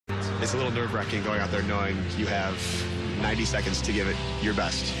It's a little nerve-wracking going out there knowing you have 90 seconds to give it your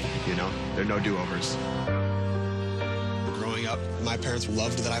best, you know? There are no do-overs. Growing up, my parents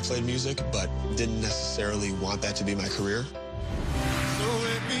loved that I played music, but didn't necessarily want that to be my career. So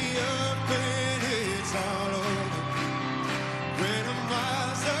wake me up when it's all over. When I'm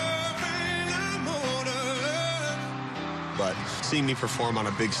wiser, when I'm older. But seeing me perform on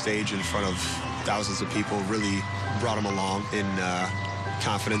a big stage in front of thousands of people really brought them along in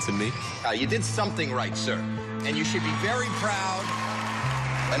confidence in me. You did something right, sir. And you should be very proud.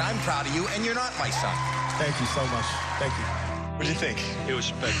 And I'm proud of you, and you're not my son. Thank you so much. Thank you. What do you think? It was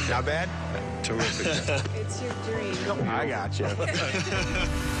spectacular. Not bad? Terrific. It's your dream. I got you.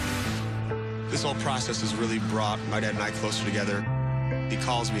 This whole process has really brought my dad and I closer together. He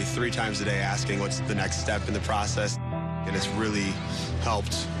calls me 3 times a day asking what's the next step in the process, and it's really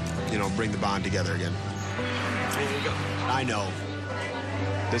helped, you know, bring the bond together again. There you go. I know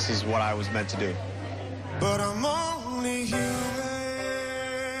this is what I was meant to do. But I'm only human,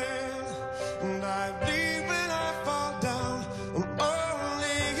 and I bleed when I fall down. I'm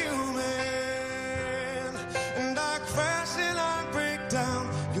only human, and I crash and I break down.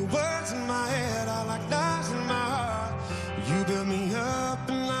 Your words in my head are like knives in my heart. You build me up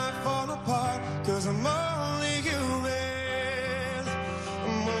and I fall apart, 'cause I'm only human.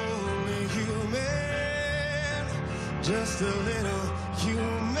 I'm only human, just a little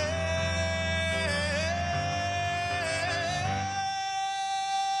human.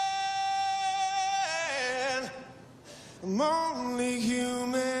 I'm only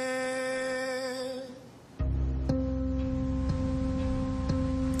human.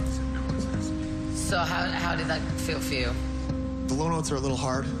 So how did that feel for you? The low notes are a little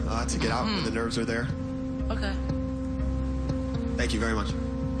hard to get out when the nerves are there. Okay. Thank you very much.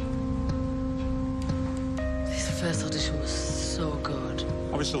 This first audition was so good.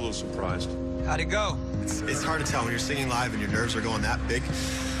 I was a little surprised. How'd it go? It's hard to tell when you're singing live and your nerves are going that big.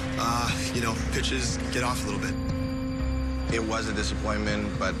 You know, pitches get off a little bit. It was a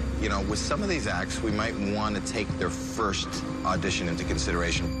disappointment, but, you know, with some of these acts, we might want to take their first audition into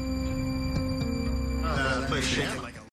consideration. Play shaking.